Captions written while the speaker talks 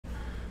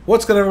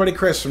What's good, everybody?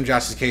 Chris from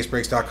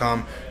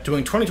JaspysCaseBreaks.com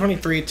doing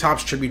 2023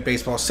 Topps Tribute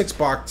Baseball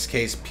 6-box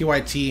case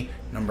PYT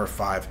number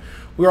 5.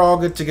 We're all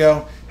good to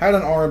go. Had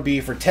an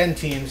R&B for 10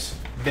 teams,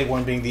 big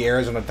one being the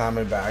Arizona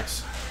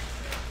Diamondbacks.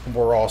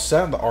 We're all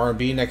set. The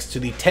R&B next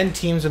to the 10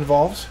 teams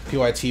involved,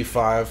 PYT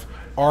 5.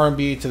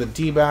 R&B to the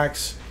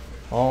D-backs,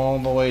 all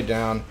the way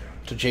down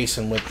to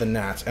Jason with the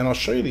Nats. And I'll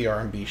show you the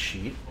R&B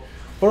sheet.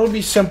 But it'll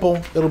be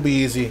simple, it'll be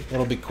easy,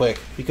 it'll be quick,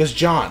 because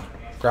John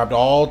grabbed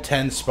all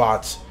 10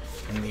 spots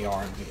in the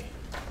R&B.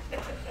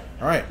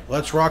 All right,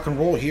 let's rock and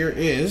roll. Here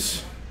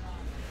is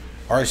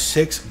our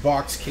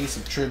 6-box case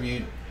of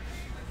tribute.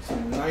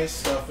 Some nice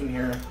stuff in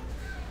here.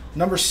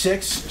 Number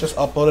 6 just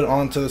uploaded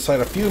onto the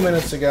site a few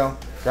minutes ago.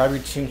 Grab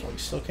your teams while you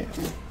still can.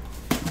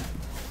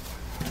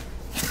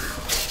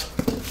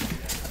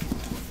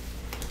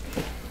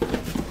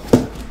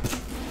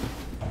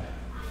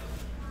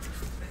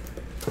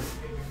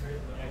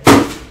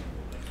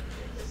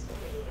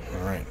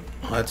 All right,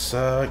 let's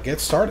get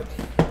started.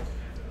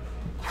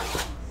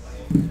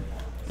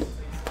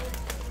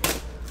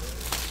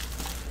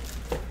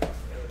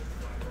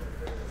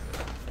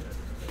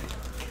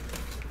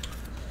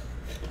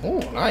 Oh,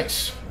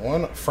 nice.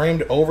 One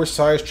framed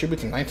oversized tribute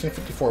to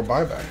 1954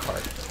 buyback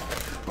card.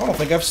 I don't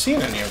think I've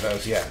seen any of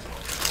those yet.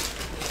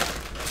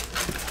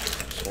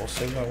 So we'll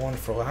save that one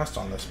for last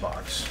on this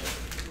box.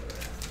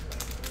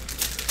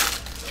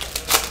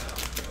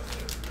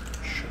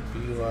 Should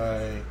be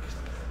like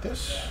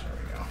this.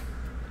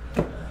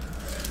 There we go.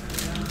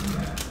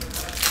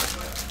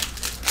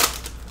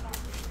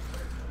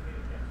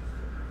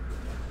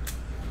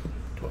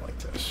 Do it like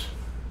this.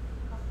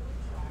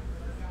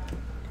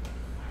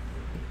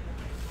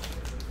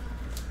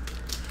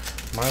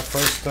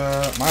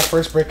 My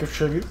first break of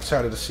tribute.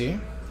 Excited to see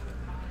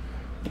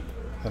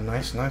the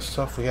nice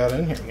stuff we got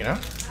in here, you know.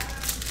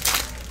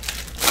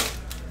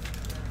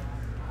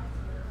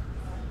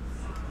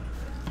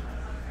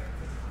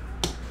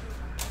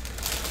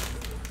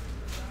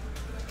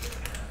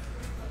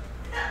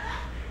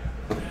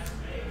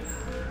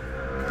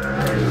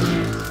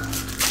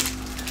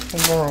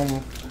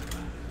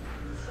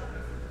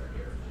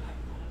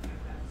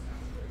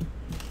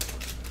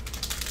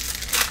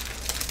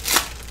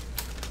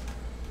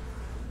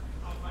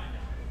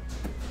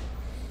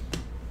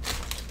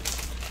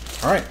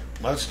 All right,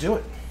 let's do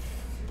it.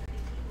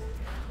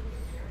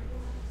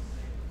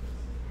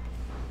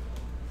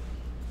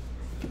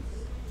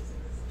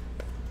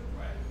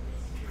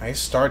 Nice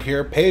start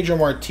here. Pedro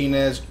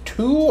Martinez,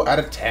 2 out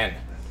of 10.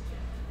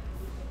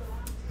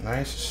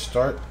 Nice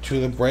start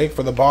to the break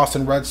for the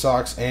Boston Red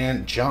Sox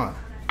and John.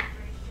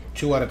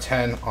 2 out of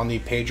 10 on the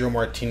Pedro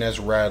Martinez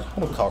red.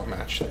 Little color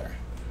match there.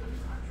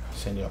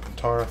 Sandy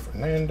Alcantara,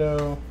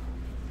 Fernando.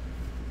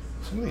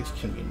 Some of these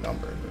can be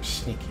numbered. They're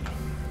sneaky.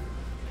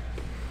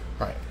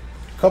 All right,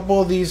 a couple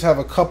of these have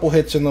a couple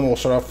hits in them. We'll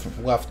start off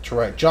from left to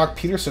right. Jock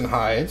Peterson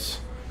hides.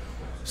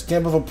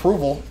 Stamp of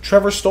approval,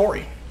 Trevor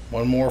Story.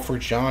 One more for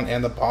John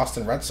and the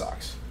Boston Red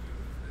Sox.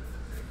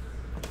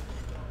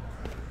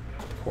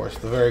 Of course,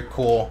 the very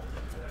cool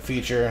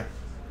feature.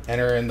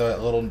 Enter in the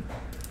little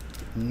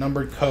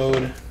numbered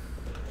code.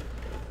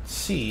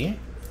 See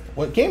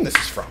what game this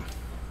is from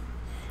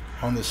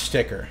on this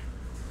sticker.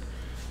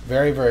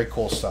 Very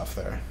cool stuff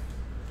there.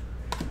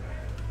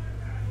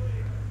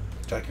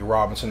 Jackie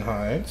Robinson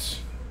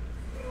hides.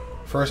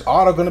 First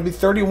auto going to be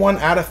 31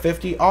 out of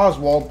 50,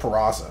 Oswald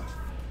Peraza.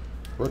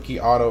 Rookie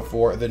auto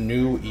for the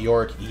New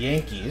York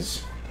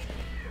Yankees.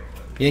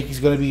 Yankees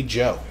going to be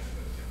Joe.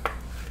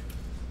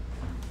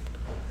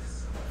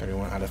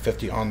 31 out of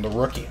 50 on the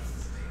rookie.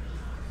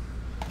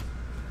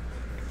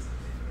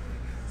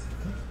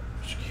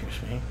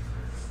 Excuse me.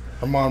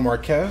 Ramon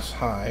Marquez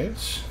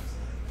hides.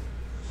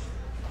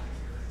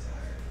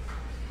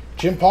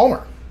 Jim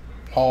Palmer,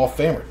 Hall of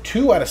Famer,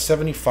 2 out of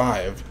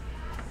 75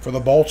 for the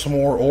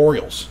Baltimore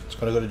Orioles. It's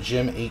going to go to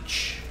Jim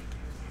H.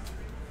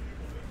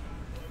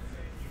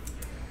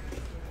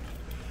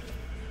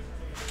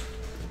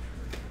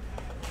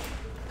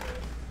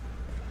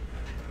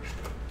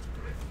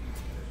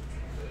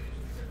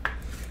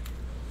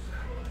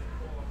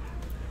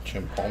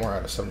 Jim Palmer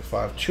out of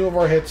 75. 2 of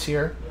our hits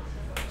here.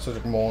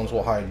 Cedric Mullins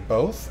will hide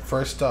both.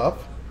 First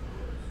up,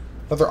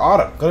 another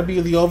auto. Going to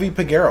be Leovi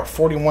Peguero,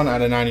 41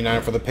 out of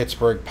 99 for the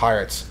Pittsburgh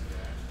Pirates.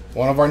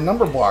 One of our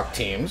number block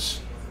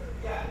teams.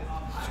 There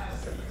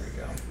we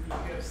go.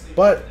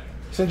 But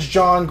since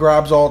John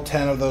grabs all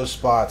 10 of those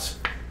spots,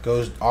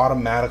 goes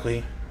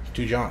automatically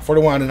to John.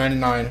 41 out of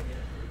 99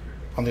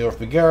 on the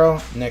Leovi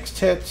Peguero. Next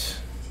hit,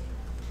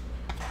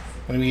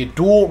 going to be a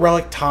dual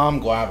relic Tom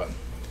Glavine.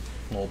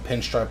 A little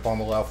pinstripe on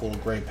the left, a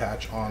little gray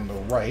patch on the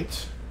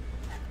right.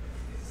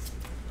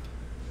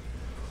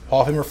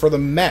 Hall of Famer for the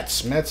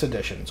Mets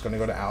edition. It's going to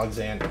go to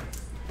Alexander.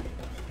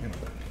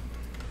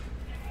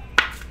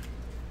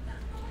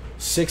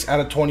 6 out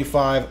of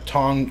 25,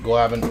 Tom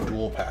Glavine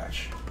dual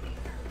patch.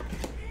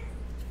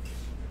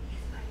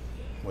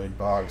 Wade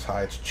Boggs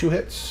hides 2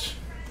 hits.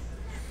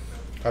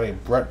 Got a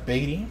Brett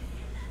Beatty,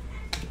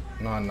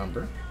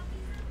 non-number.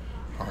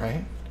 All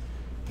right.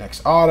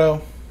 Next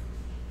auto.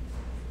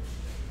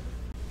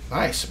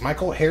 Nice.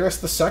 Michael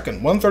Harris II,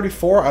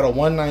 134 out of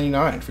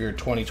 199 for your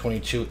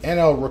 2022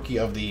 NL Rookie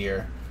of the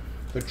Year.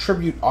 The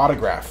tribute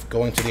autograph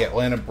going to the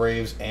Atlanta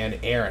Braves and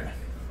Aaron.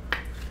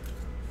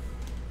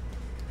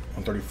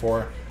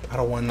 134 out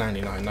of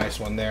 199. Nice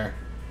one there.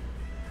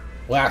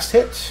 Last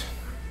hit.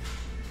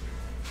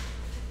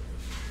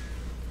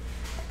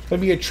 Going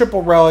to be a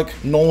triple relic,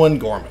 Nolan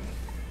Gorman.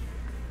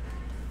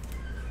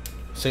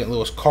 St.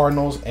 Louis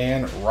Cardinals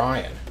and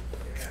Ryan.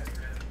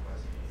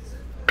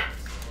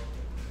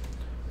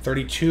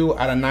 32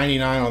 out of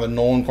 99 on the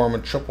Nolan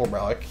Gorman triple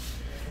relic.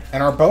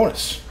 And our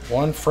bonus,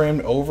 one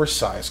framed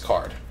oversized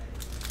card.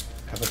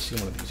 Haven't seen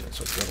one of these yet,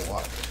 so it's good a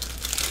lot.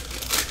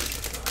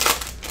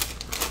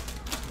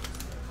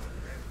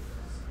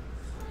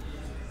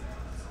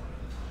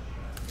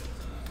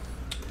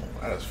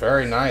 Oh, that is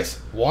very nice.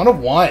 1 of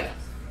 1.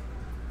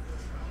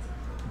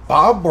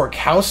 Bob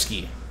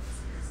Borkowski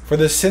for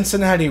the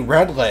Cincinnati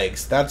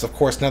Redlegs. That's, of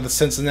course, now the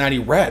Cincinnati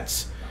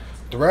Reds.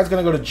 The Reds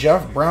going to go to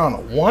Jeff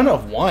Brown. 1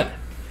 of 1.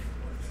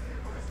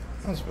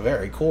 That's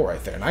very cool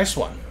right there. Nice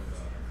one.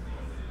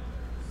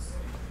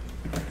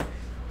 Let's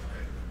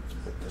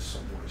put this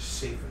somewhere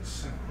safe and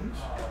sound.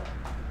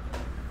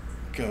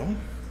 Go.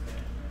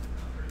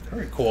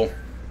 Very cool.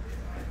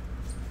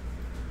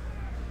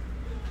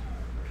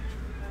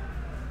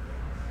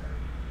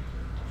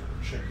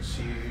 Check to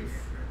see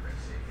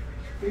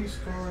if base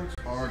cards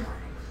are not.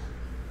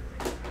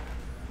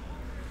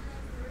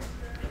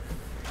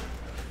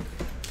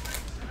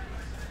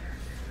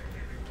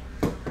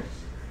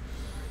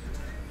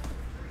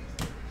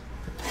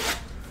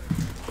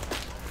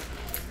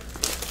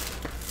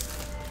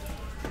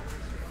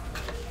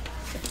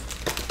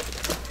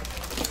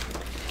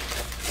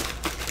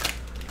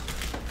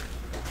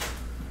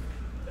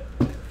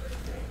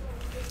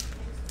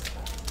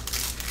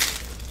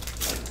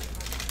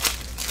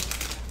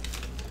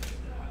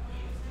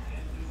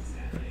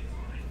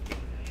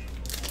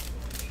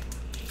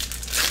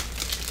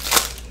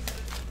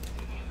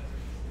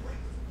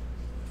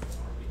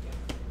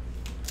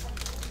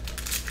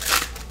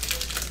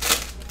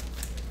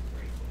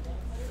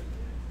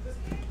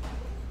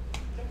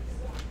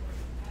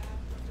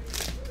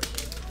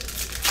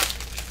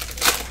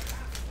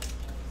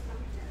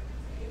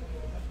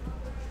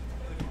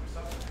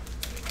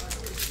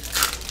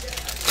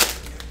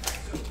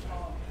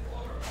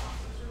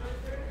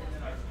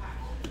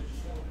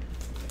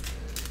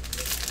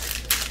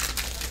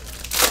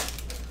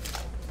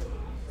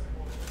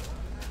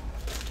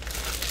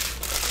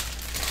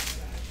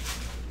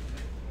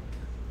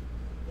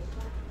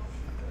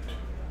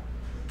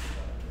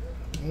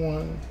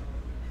 One,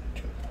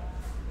 two.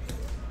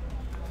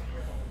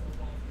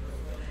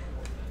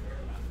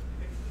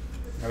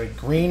 Got a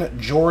green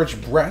George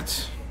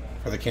Brett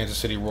for the Kansas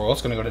City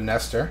Royals. Going to go to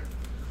Nestor.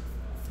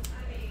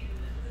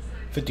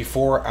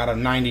 54 out of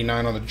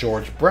 99 on the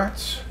George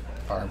Brett.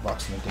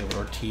 Firebox and the David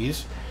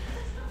Ortiz.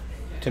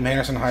 Tim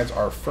Anderson hides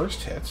our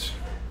first hit.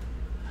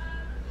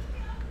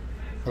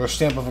 Another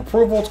stamp of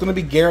approval. It's going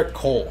to be Garrett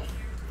Cole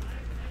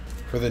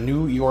for the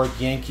New York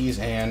Yankees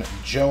and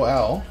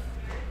Joel.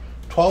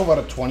 12 out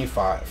of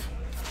 25.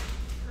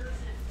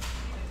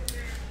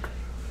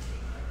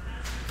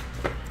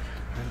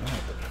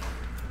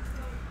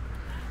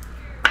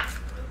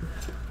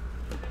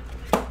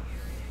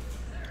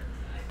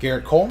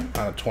 Garrett Cole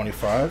out of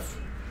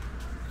 25.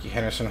 Ricky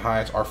Henderson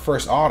hides our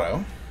first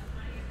auto.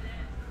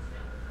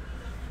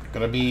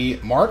 Going to be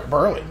Mark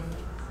Burley.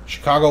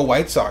 Chicago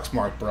White Sox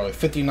Mark Burley.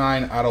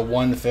 59 out of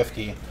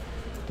 150.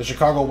 The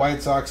Chicago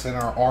White Sox and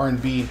our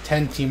R&B,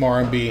 10-team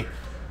R&B,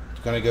 is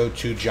going to go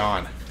to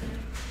John.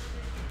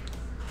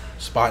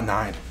 Spot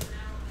 9.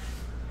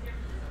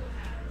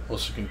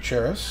 Wilson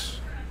Contreras.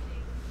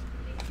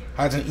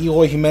 Hides an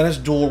Eloy Jimenez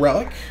dual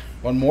relic.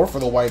 One more for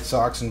the White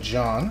Sox and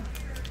John.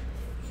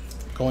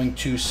 Going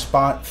to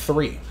spot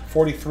 3.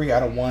 43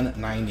 out of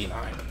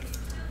 199.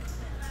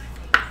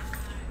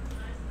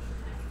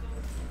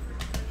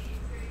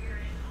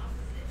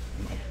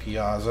 Mike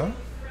Piazza.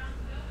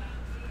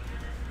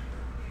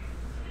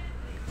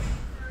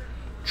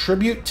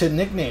 Tribute to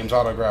Nicknames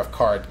autograph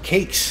card.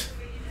 Cakes.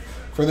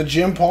 For the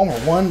Jim Palmer.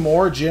 One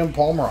more Jim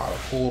Palmer auto.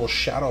 Cool little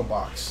shadow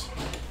box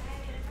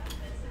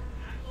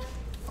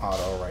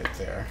auto right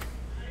there.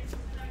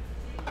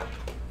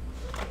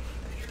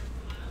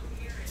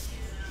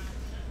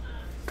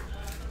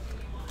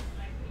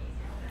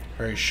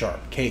 Very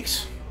sharp.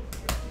 Case.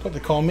 That's what they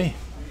call me.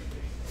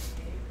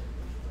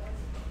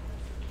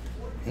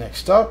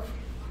 Next up,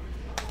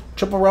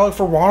 triple relic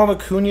for Ronald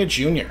Acuna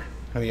Jr.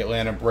 of the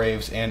Atlanta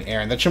Braves and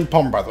Aaron. That's Jim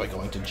Palmer, by the way,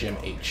 going to Jim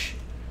H.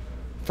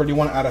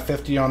 31 out of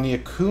 50 on the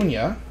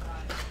Acuna.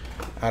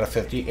 Out of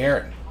 50,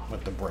 Aaron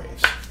with the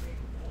Braves.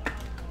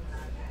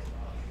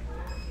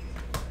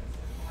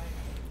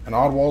 And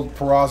Oswald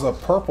Peraza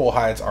Purple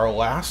hides our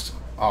last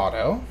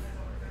auto.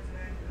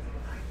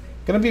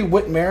 Going to be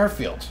Whit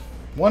Merrifield.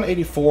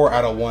 184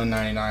 out of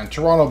 199.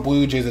 Toronto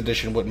Blue Jays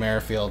edition Whit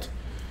Merrifield.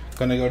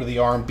 Going to go to the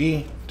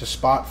R&B to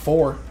spot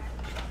 4.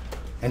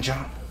 And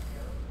John.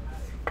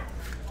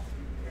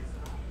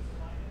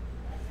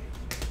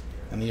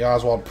 And the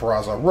Oswald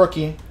Peraza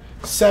rookie.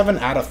 7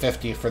 out of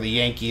 50 for the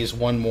Yankees.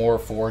 One more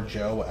for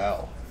Joe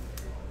L.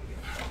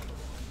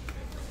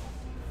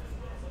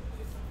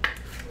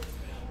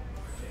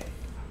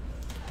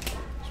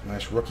 Some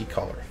nice rookie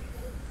color.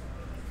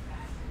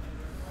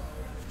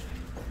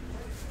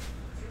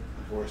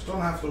 Of course,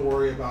 don't have to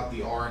worry about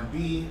the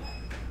R&B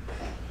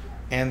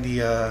and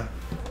the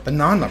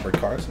non-numbered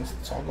cards, since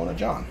it's all going to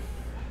John.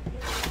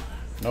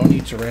 No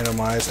need to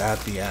randomize at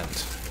the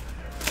end.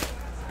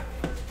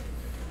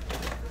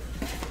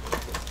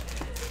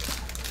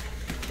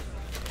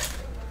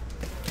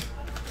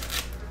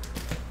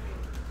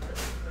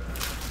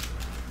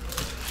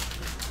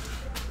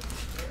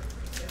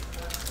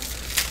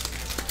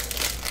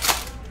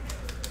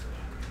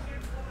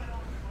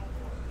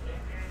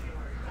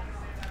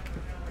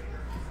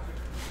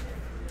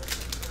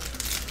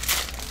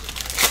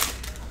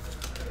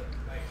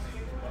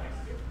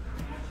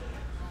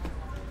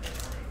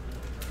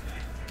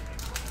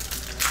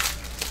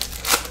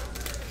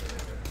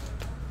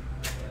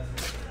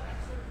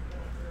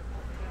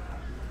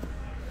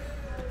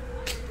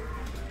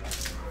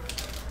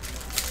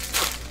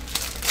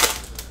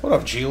 What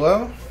up,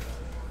 Gilo?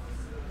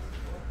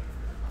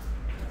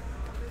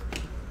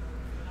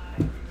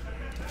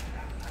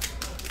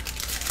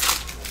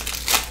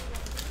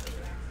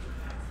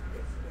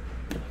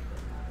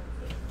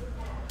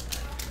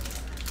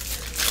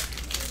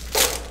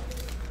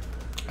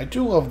 I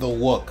do love the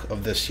look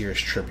of this year's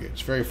tribute.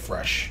 It's very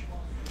fresh,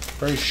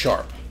 very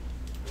sharp.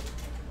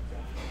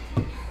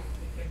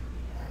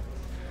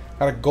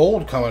 Got a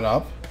gold coming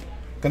up.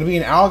 Going to be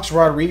an Alex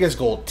Rodriguez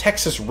gold,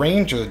 Texas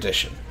Rangers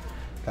edition.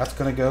 That's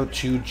going to go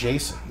to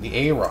Jason,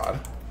 the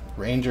A-Rod.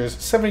 Rangers,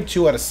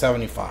 72 out of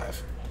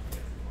 75.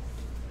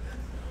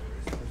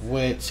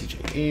 With C.J.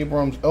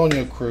 Abrams,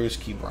 Oneil Cruz,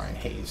 Key Brian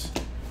Hayes.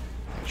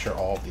 Make sure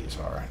all of these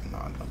are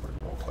non-numbered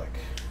real quick.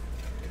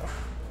 Go.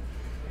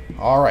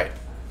 All right.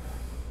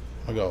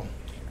 I'll go.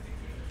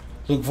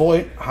 Luke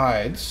Voigt,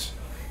 Hides.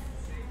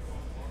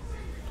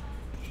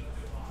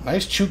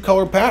 Nice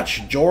two-color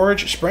patch.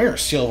 George Springer,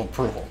 seal of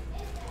approval.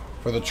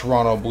 For the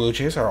Toronto Blue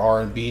Jays, our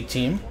R&B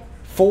team.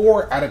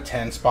 4 out of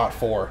 10, spot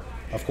 4,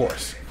 of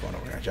course. Going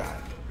over there, John.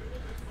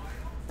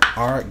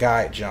 Our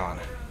guy,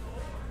 John.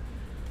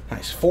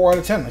 Nice, 4 out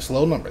of 10. Nice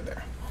low number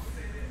there.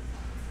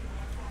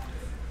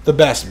 The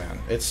best,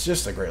 man. It's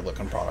just a great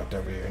looking product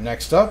every year.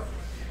 Next up,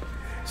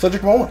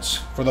 Cedric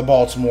Mullins for the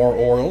Baltimore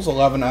Orioles,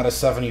 11 out of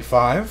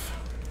 75.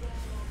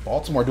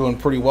 Baltimore doing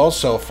pretty well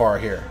so far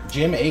here.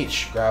 Jim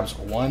H. grabs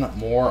one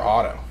more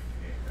auto.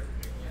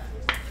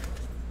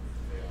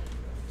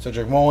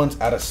 Cedric Mullins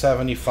out of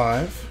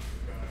 75.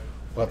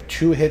 We'll have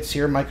 2 hits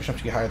here. Mike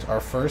Yastrzemski hides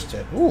our first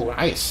hit. Ooh,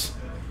 nice.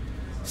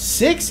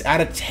 6 out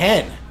of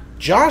 10.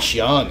 Josh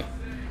Young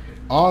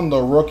on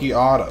the rookie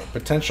auto.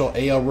 Potential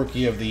AL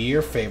Rookie of the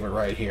Year favorite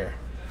right here.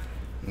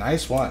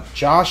 Nice one.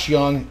 Josh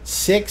Young,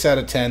 6 out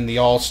of 10, the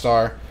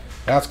All-Star.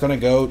 That's going to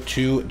go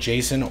to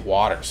Jason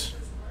Waters.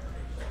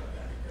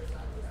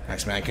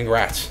 Nice, man.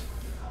 Congrats.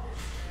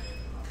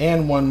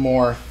 And one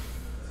more.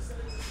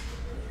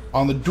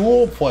 On the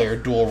dual player,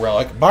 dual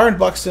relic, Byron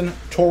Buxton,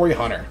 Torrey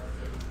Hunter.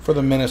 For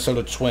the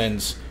Minnesota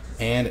Twins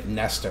and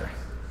Nestor.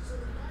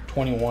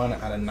 21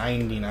 out of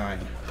 99.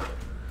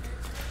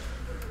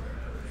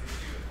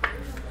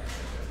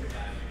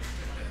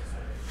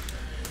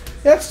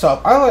 Yeah, it's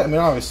tough. I mean,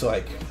 obviously,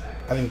 I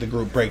think the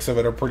group breaks of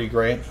it are pretty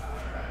great.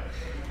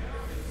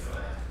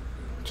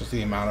 Just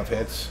the amount of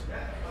hits.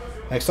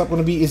 Next up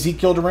going to be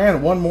Ezekiel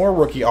Duran. One more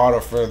rookie auto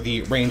for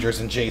the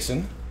Rangers and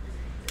Jason.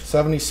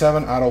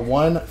 77 out of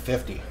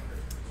 150.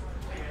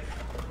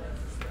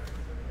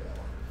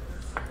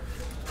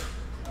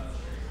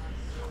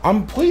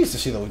 I'm pleased to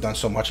see that we've done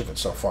so much of it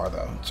so far,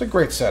 though. It's a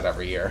great set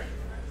every year.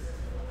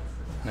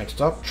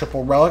 Next up,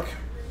 triple relic.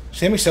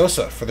 Sammy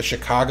Sosa for the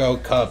Chicago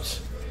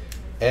Cubs.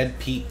 Ed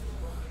Pete.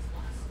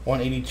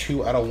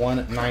 182 out of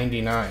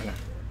 199.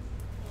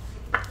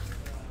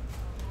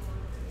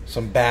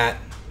 Some bat,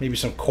 maybe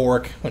some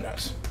cork. Who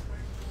knows?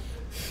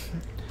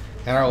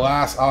 And our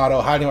last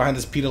auto, hiding behind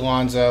this Pete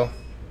Alonso.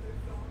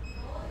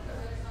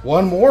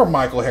 One more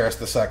Michael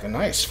Harris II.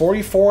 Nice.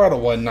 44 out of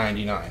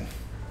 199.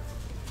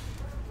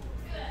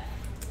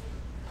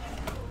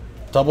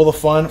 Double the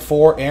fun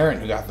for Aaron,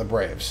 who got the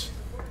Braves.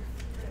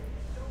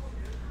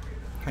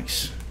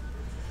 Nice.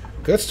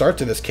 Good start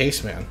to this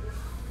case, man.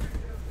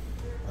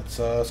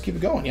 Let's keep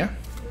it going, yeah?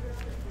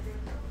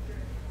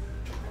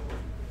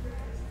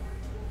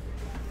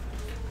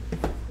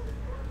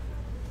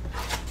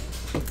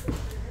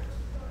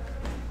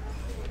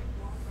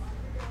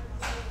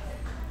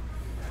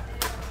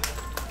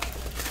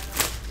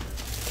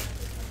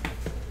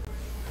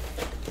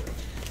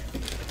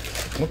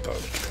 What the?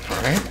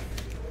 All right.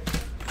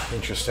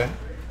 Interesting.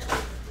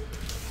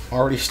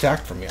 Already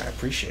stacked for me. I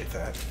appreciate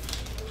that.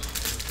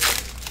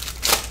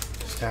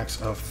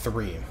 Stacks of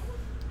 3.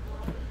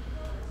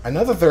 I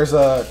know that there's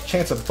a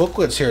chance of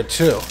booklets here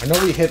too. I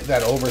know we hit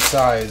that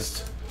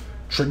oversized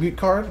tribute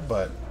card,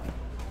 but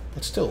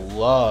I'd still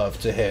love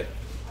to hit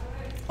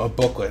a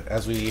booklet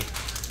as we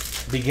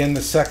begin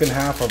the second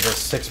half of the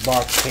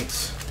 6-box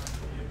case.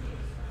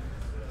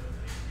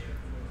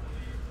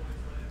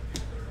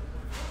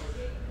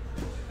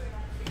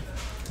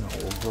 A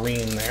little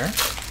green there.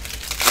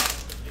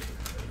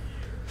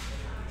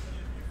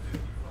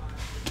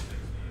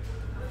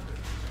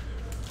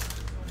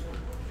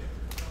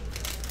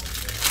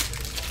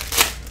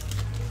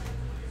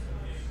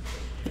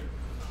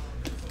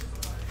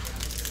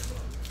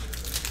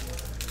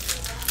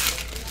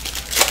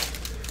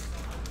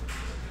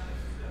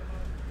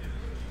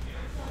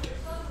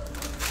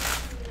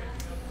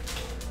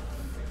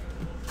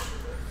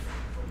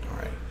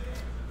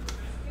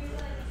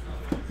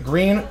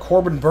 Green,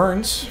 Corbin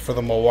Burns for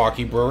the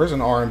Milwaukee Brewers, an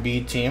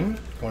R&B team.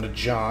 Going to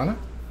John.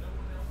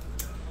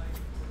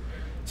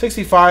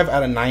 65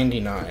 out of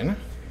 99.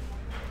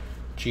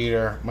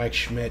 Jeter, Mike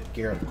Schmidt,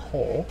 Garrett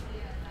Cole.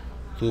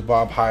 Blue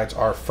Bob hides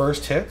our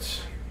first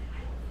hits.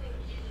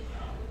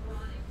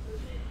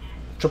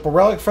 Triple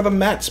relic for the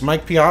Mets,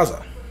 Mike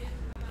Piazza.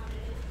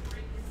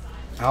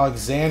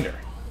 Alexander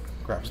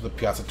grabs the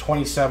Piazza,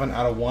 27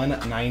 out of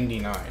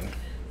 199.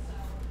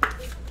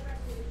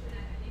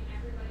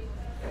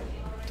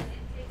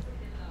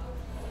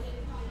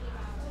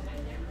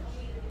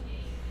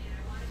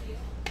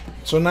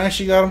 So nice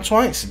you got him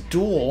twice.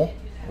 Dual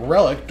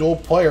relic, dual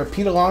player,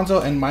 Pete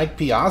Alonso and Mike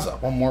Piazza.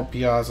 One more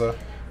Piazza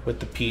with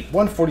the Pete.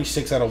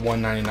 146 out of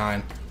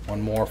 199. One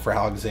more for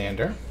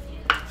Alexander.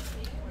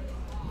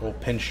 Little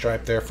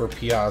pinstripe there for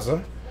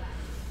Piazza.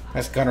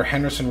 Nice Gunnar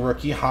Henderson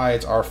rookie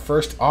hides our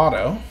first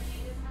auto.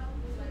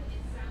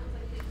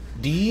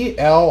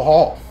 D.L.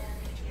 Hall.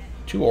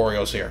 2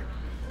 Orioles here.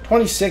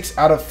 26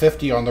 out of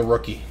 50 on the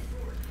rookie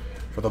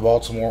for the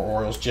Baltimore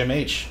Orioles. Jim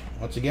H.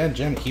 Once again,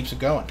 Jim keeps it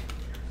going.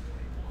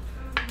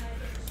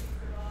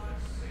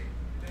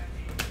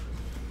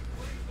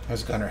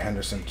 There's Gunnar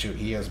Henderson, too.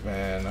 He has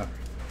been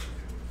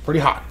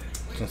pretty hot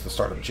since the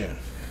start of June.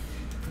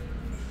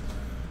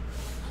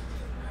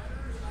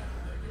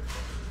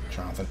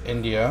 Jonathan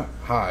India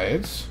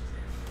hides.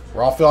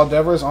 Rafael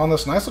Devers on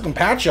this nice-looking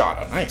patch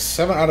auto. Nice.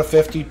 7 out of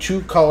 50.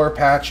 2-color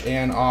patch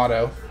and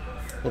auto.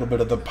 A little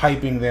bit of the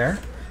piping there.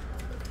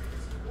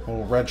 A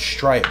little red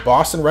stripe.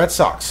 Boston Red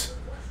Sox.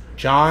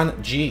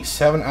 John G.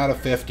 7 out of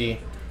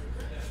 50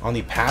 on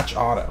the patch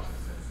auto.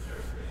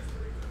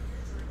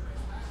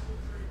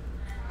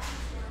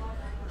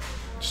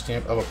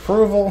 Stamp of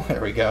approval.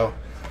 There we go.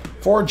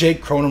 For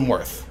Jake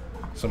Cronenworth.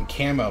 Some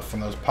camo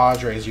from those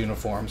Padres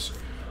uniforms.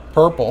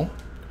 Purple.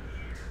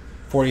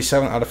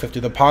 47 out of 50.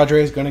 The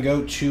Padres going to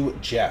go to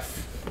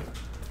Jeff.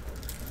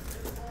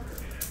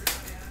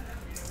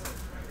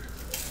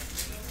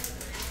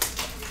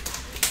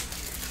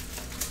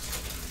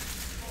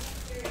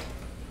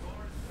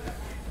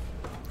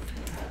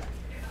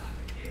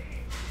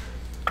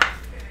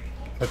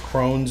 The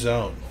Crone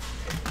Zone.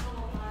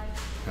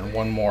 And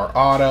one more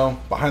auto.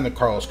 Behind the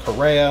Carlos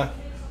Correa.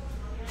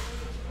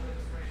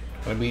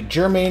 Going to be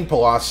Jermaine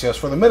Palacios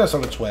for the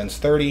Minnesota Twins.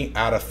 30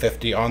 out of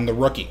 50 on the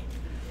rookie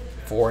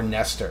for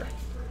Nestor.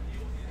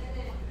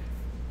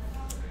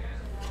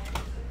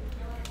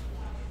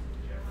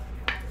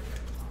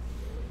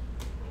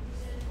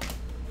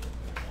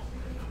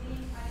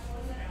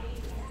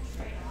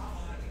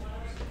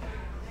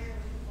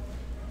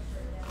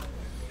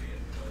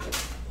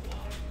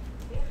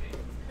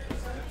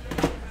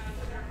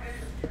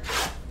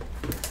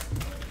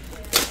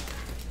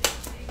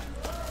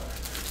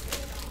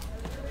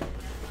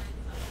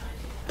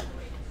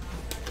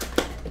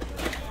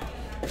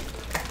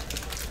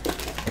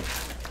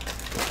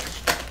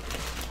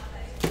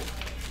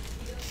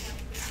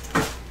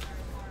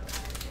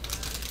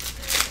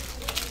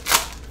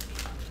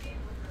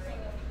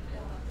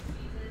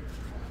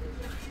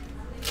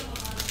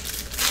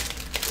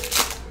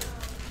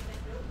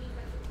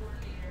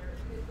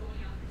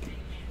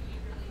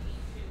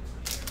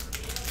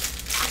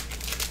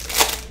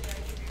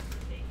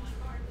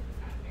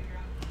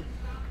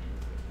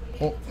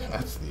 Oh,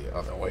 that's the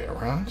other way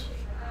around.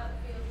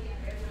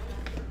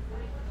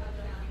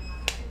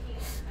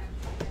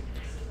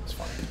 That's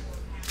fine.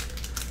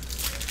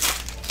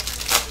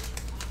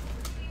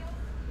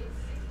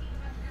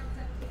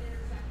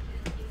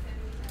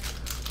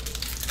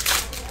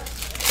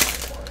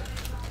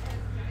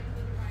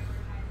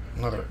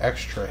 Another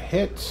extra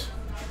hit.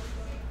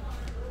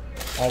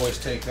 Always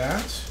take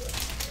that.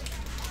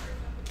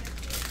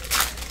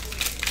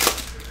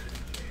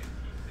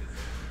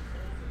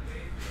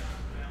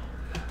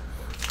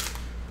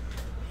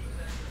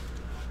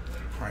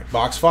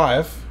 Box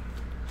 5.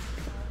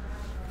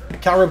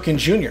 Cal Ripken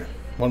Jr.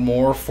 One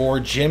more for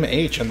Jim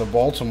H. and the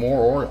Baltimore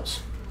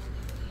Orioles.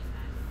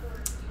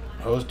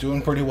 I was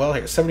doing pretty well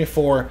here.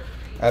 74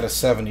 out of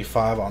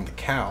 75 on the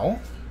Cal.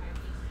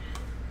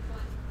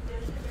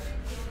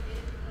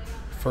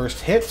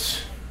 First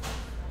hit.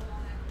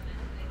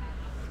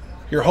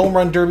 Your home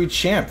run derby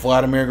champ,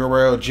 Vladimir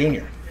Guerrero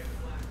Jr.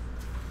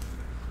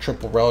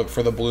 Triple relic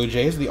for the Blue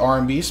Jays. The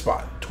R&B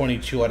spot.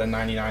 22 out of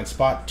 99,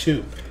 spot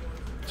 2.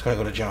 It's going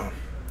to go to John.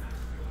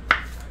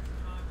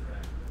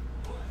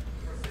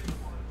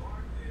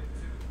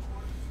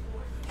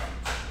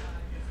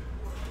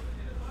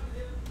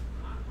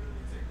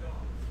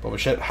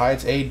 Bobichette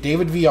hides a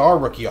David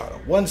VR rookie auto.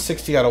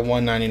 160 out of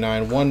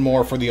 199. One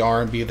more for the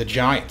R&B, the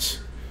Giants.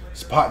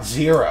 Spot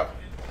 0.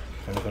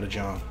 Going to go to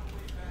John.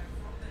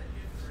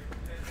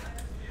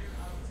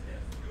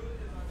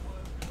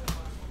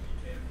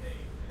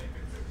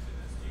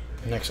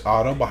 Next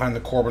auto behind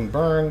the Corbin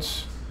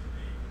Burns.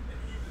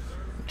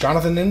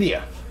 Jonathan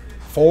India.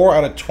 4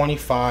 out of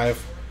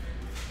 25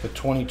 to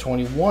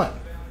 2021.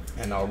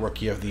 And now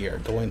Rookie of the Year.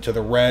 Going to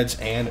the Reds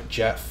and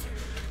Jeff.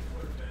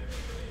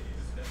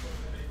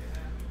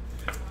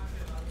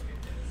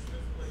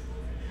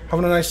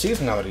 Having a nice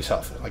season now that he's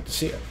healthy. I like to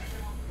see it.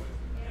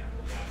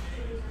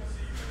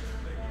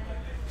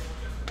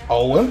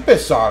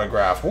 Olympus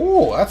autograph.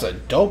 Ooh, that's a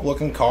dope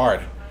looking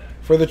card.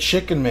 For the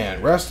Chicken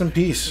Man. Rest in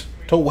peace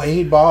to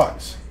Wade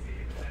Boggs.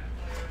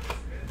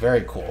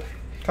 Very cool.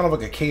 Kind of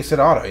like a case hit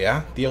auto,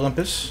 yeah? The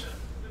Olympus.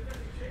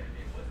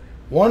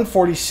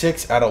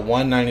 146 out of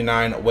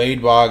 199.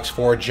 Wade Boggs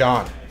for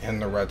John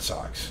and the Red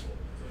Sox.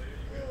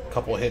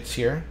 Couple hits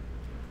here.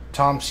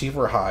 Tom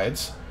Seaver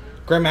hides.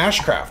 Graham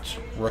Ashcraft,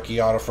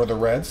 rookie auto for the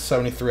Reds.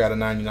 73 out of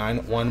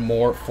 99. One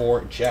more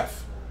for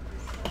Jeff.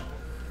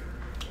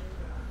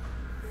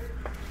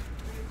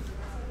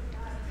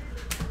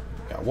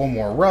 Got one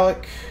more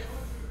relic.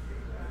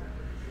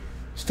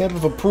 Stamp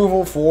of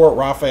approval for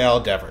Rafael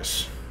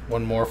Devers.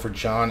 One more for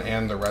John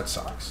and the Red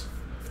Sox.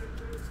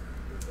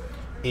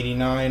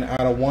 89 out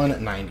of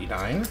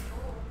 199.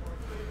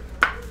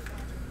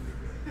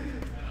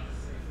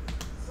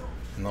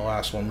 And the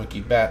last one,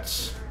 Mookie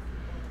Betts,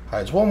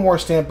 hides one more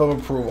stamp of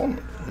approval.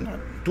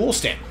 Dual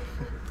stamp.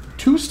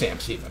 2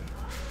 stamps even.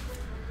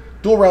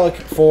 Dual relic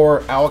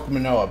for Alek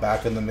Manoah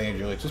back in the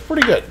Major Leagues. It's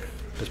pretty good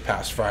this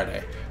past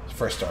Friday. His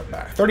first start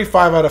back.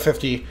 35 out of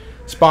 50.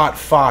 Spot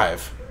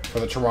 5 for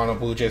the Toronto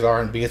Blue Jays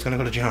R&B. It's going to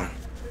go to John.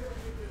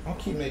 I'll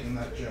keep making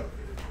that joke.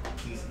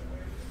 Easy.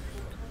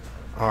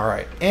 All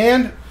right.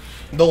 And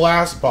the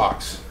last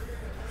box.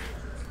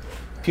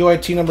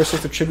 PYT number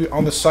 6 of tribute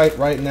on the site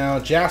right now.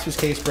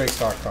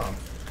 JaspysCaseBreaks.com.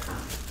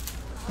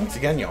 Thanks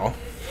again, y'all.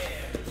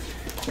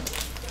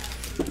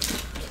 2,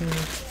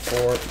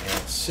 4, and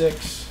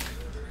 6.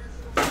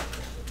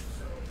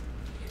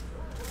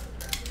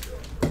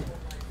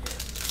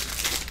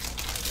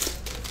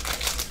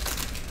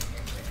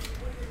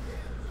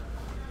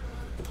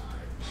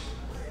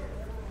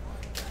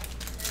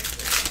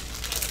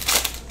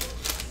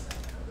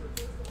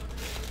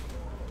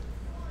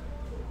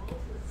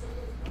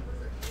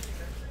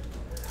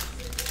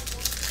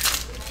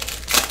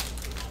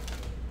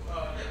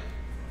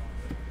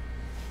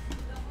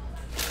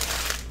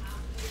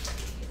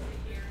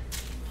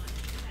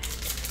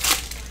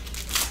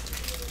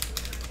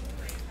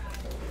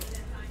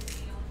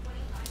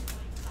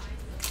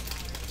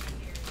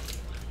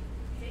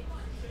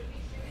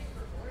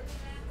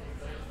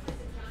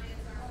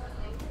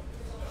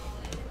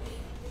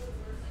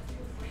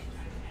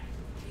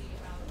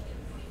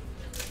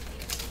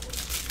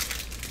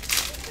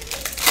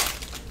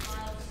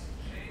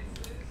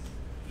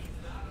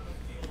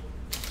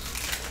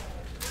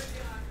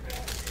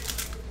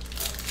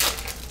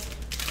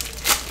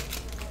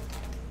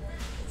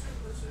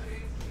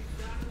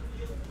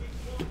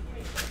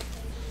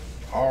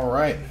 All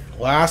right,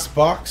 last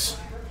box.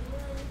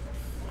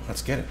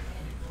 Let's get it.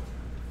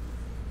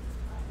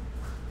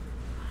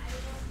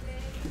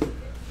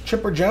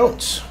 Chipper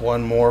Jones.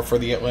 One more for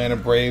the Atlanta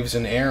Braves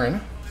and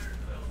Aaron.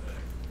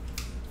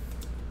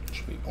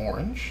 Should be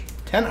orange.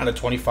 10 out of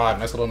 25.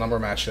 Nice little number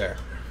match there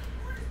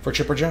for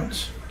Chipper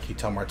Jones.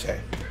 Ketel Marte.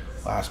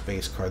 Last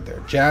base card there.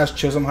 Jazz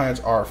Chisholm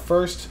hides our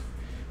first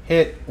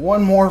hit.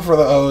 One more for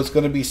the O's.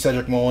 Going to be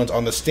Cedric Mullins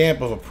on the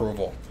stamp of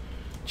approval.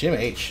 Jim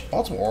H.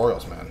 Baltimore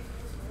Orioles, man.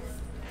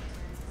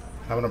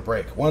 Having a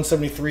break.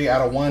 173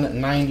 out of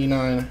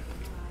 199.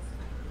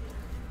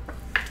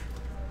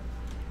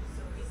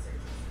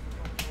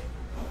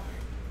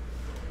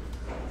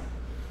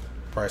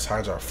 Price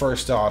hides our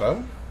first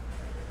auto.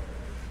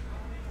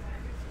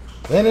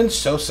 Lennon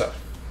Sosa.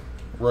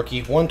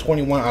 Rookie.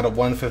 121 out of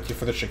 150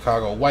 for the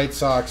Chicago White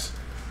Sox.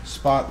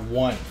 Spot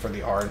 1 for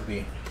the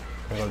R&B.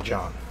 There's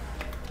John.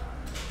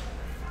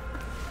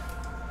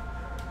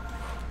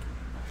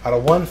 Out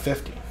of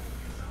 150.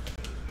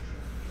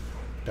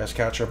 Best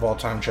catcher of all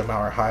time, Joe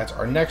Mauer hides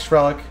our next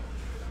relic.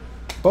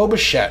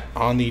 Bobichette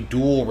on the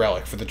dual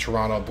relic for the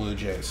Toronto Blue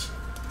Jays.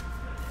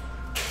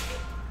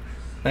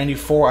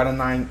 94 out of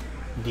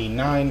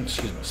 99.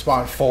 Excuse me.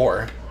 Spot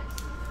 4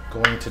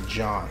 going to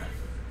John.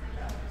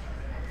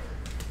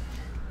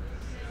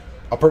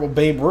 A purple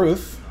Babe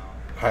Ruth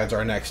hides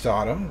our next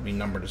auto. It'll be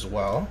numbered as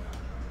well.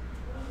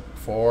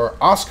 For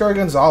Oscar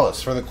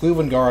Gonzalez for the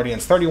Cleveland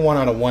Guardians. 31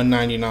 out of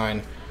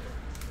 199.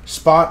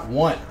 Spot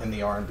 1 in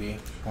the R&B.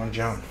 One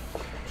John.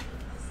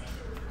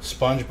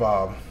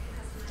 SpongeBob.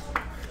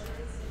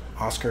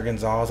 Oscar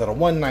Gonzalez out of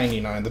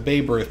 199. The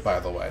Babe Ruth, by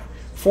the way.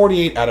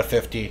 48 out of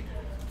 50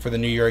 for the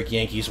New York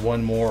Yankees.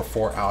 One more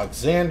for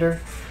Alexander.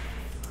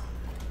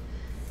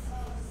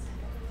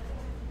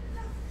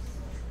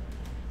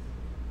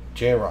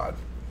 J-Rod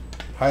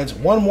hides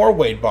one more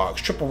Wade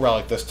Boggs. Triple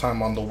relic this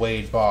time on the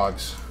Wade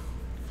Boggs.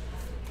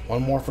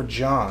 One more for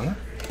John.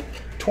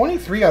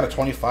 23 out of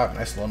 25.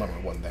 Nice low number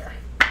one there.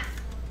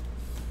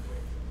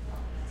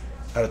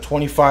 Out of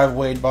 25,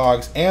 Wade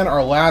Boggs. And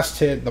our last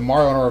hit, the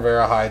Mariano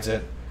Rivera hides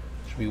it.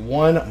 Should be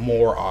one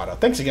more auto.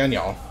 Thanks again,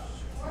 y'all.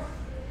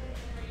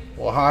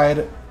 We'll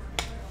hide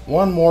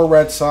one more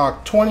Red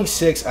Sox.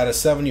 26 out of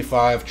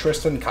 75,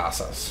 Tristan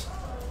Casas.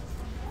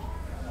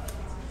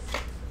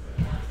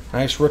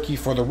 Nice rookie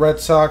for the Red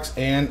Sox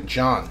and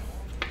John.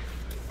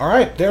 All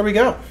right, there we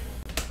go.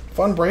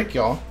 Fun break,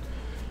 y'all.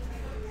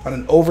 Got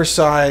an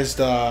oversized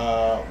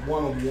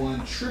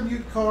 1-of-1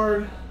 tribute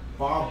card.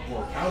 Bob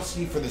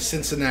Borkowski for the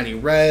Cincinnati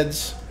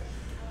Reds.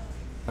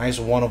 Nice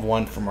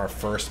 1-of-1 from our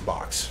first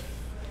box.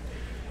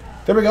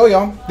 There we go,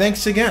 y'all.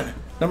 Thanks again.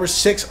 Number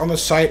 6 on the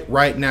site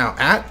right now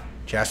at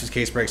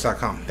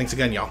jaspyscasebreaks.com. Thanks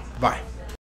again, y'all. Bye.